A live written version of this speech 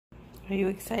Are you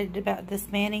excited about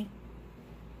this, Manny?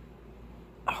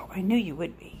 Oh, I knew you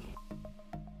would be.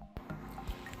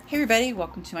 Hey everybody,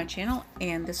 welcome to my channel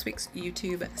and this week's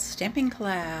YouTube stamping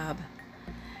collab.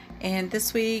 And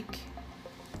this week,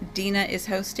 Dina is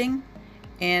hosting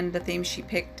and the theme she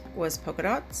picked was polka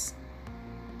dots.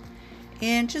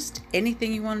 And just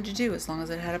anything you wanted to do as long as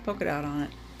it had a polka dot on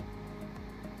it.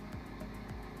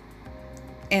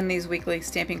 In these weekly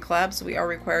stamping collabs, we are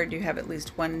required to have at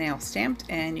least one nail stamped,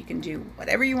 and you can do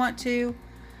whatever you want to.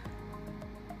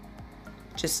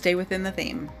 Just stay within the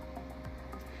theme.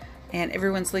 And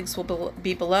everyone's links will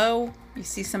be below. You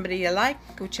see somebody you like,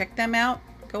 go check them out.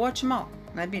 Go watch them all.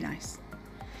 That'd be nice.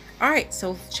 Alright,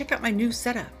 so check out my new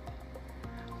setup.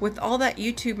 With all that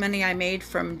YouTube money I made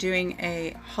from doing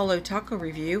a Holo Taco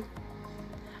review,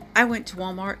 I went to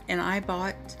Walmart and I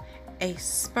bought a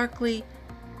sparkly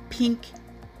pink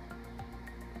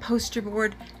poster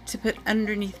board to put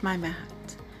underneath my mat.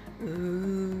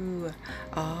 Ooh,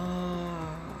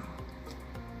 ah.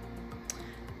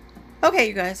 Okay,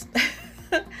 you guys.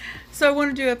 So I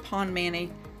want to do a Pond Mani.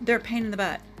 They're a pain in the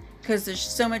butt because there's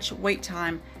so much wait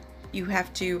time. You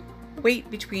have to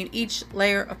wait between each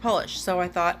layer of polish. So I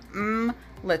thought,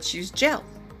 let's use gel.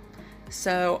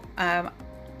 So I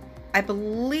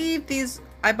believe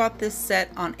I bought this set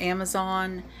on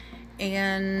Amazon,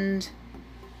 and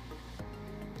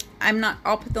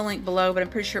I'll put the link below, but I'm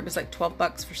pretty sure it was like 12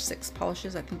 bucks for 6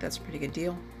 polishes. I think that's a pretty good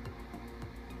deal.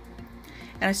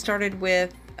 And I started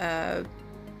with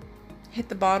Hit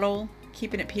the Bottle,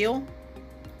 Keeping It Peel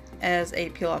as a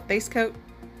peel off base coat.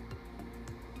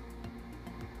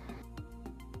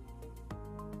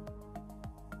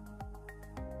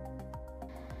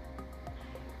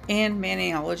 And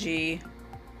Maniology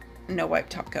No Wipe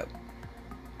Top Coat.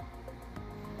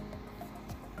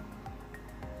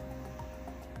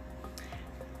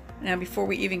 Now before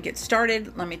we even get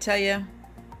started, let me tell you,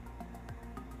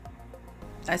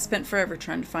 I spent forever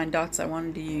trying to find dots I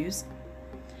wanted to use.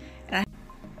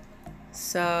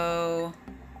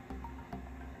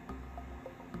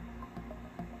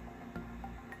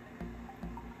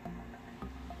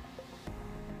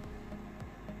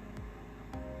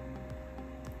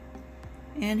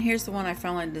 And here's the one I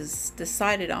finally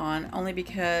decided on, only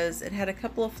because it had a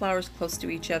couple of flowers close to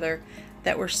each other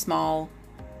that were small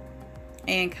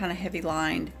and kind of heavy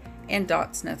lined, and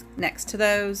dots next to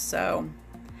those. So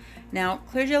now,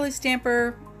 clear jelly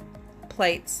stamper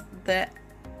plates, the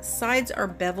sides are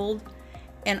beveled,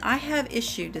 and I have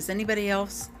issue, does anybody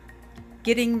else,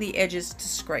 getting the edges to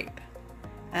scrape.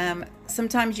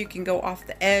 Sometimes you can go off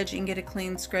the edge and get a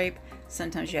clean scrape.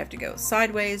 Sometimes you have to go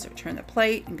sideways or turn the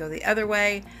plate and go the other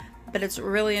way, but it's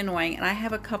really annoying. And I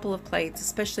have a couple of plates,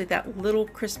 especially that little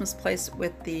Christmas place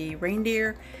with the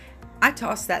reindeer. I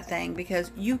toss that thing because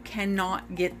you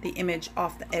cannot get the image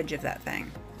off the edge of that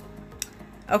thing.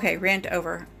 Okay, rant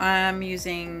over. I'm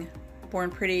using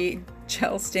Born Pretty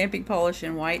gel stamping polish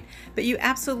in white, but you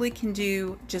absolutely can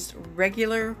do just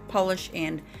regular polish,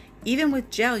 and even with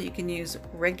gel you can use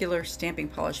regular stamping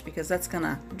polish because that's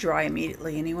gonna dry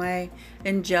immediately anyway,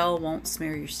 and gel won't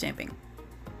smear your stamping.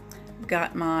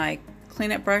 Got my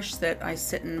cleanup brush that I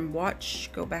sit and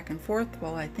watch go back and forth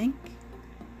while I think,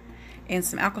 and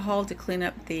some alcohol to clean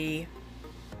up the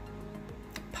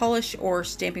polish or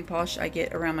stamping polish I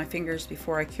get around my fingers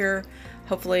before I cure.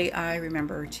 Hopefully I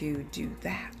remember to do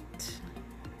that.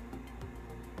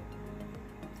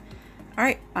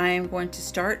 Alright, I am going to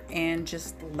start and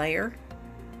just layer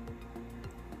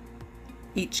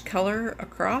each color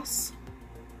across.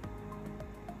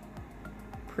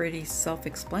 Pretty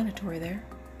self-explanatory there.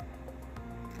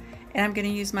 And I'm going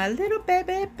to use my little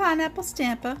baby pineapple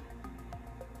stamper,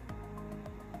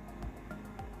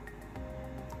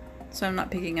 so I'm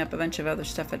not picking up a bunch of other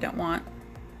stuff I don't want.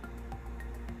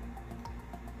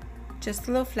 Just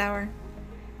a little flower.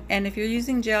 And if you're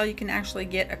using gel, you can actually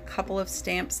get a couple of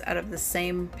stamps out of the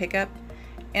same pickup,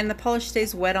 and the polish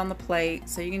stays wet on the plate,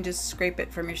 so you can just scrape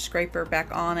it from your scraper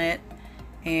back on it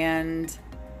and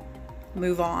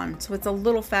move on. So it's a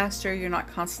little faster, you're not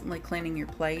constantly cleaning your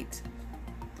plate.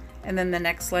 And then the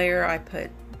next layer I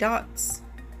put dots,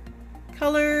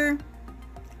 color,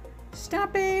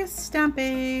 stampy,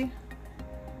 stampy,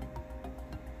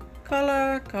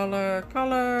 color, color,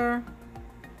 color,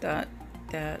 dot,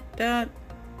 dot, dot.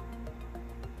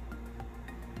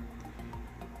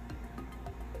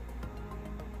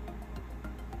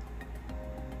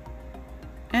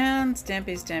 And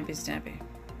stampy, stampy, stampy.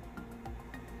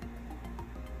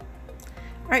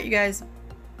 Alright, you guys.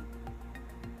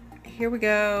 Here we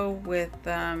go with,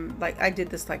 like, I did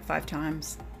this like 5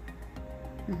 times.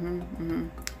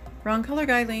 Wrong color,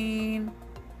 Guyleen.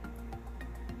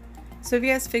 So have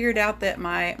you guys figured out that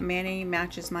my mani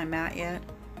matches my mat yet?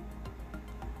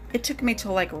 It took me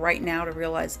till like right now to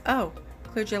realize, oh,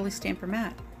 clear jelly stamper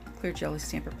mat, clear jelly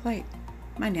stamper plate.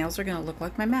 My nails are gonna look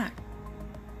like my mat.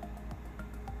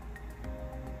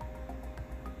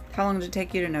 How long did it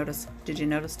take you to notice? Did you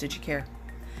notice? Did you care?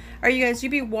 All right, you guys, you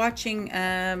be watching,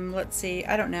 let's see,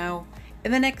 I don't know,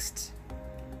 in the next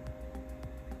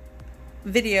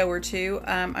video or two,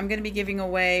 I'm going to be giving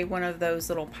away one of those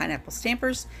little pineapple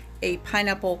stampers, a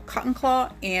pineapple cotton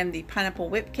claw, and the pineapple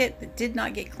whip kit that did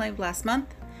not get claimed last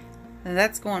month. And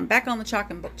that's going back on the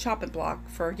chopping block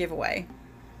for a giveaway.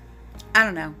 I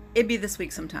don't know. It'd be this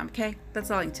week sometime, okay?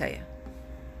 That's all I can tell you.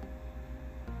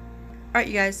 All right,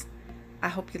 you guys. I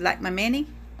hope you like my mani.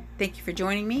 Thank you for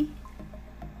joining me.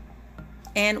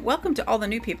 And welcome to all the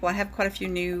new people. I have quite a few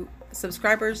new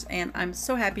subscribers, and I'm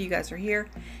so happy you guys are here.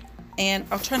 And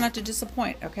I'll try not to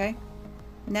disappoint, okay?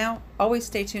 Now, always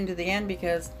stay tuned to the end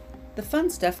because the fun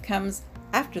stuff comes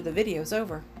after the video's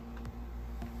over.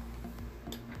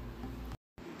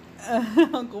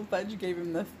 Uncle Fudge gave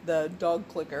him the dog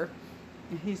clicker.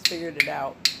 He's figured it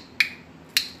out.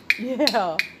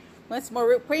 Yeah. Want some more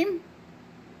whipped cream?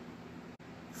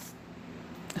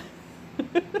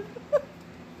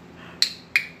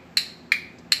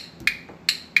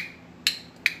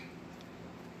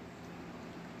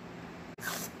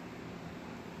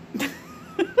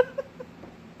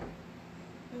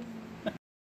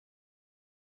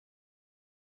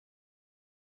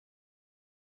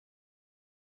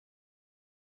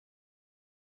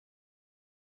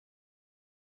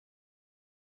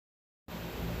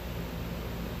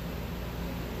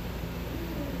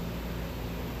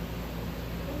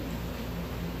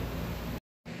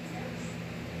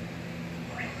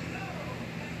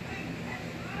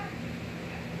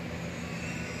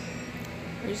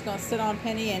 We're just going to sit on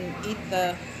Penny and eat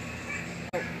the...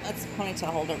 Oh, that's the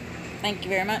ponytail holder. Thank you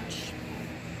very much.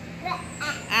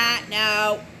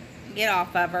 No. Get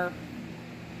off of her.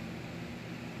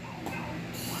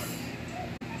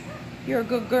 You're a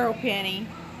good girl, Penny.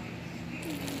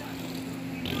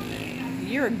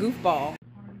 You're a goofball.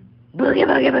 Boogie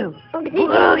boogie boo. Boogie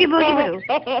boogie boo.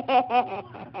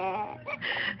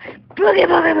 Boogie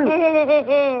boogie boo.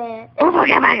 Boogie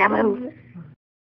boogie boo.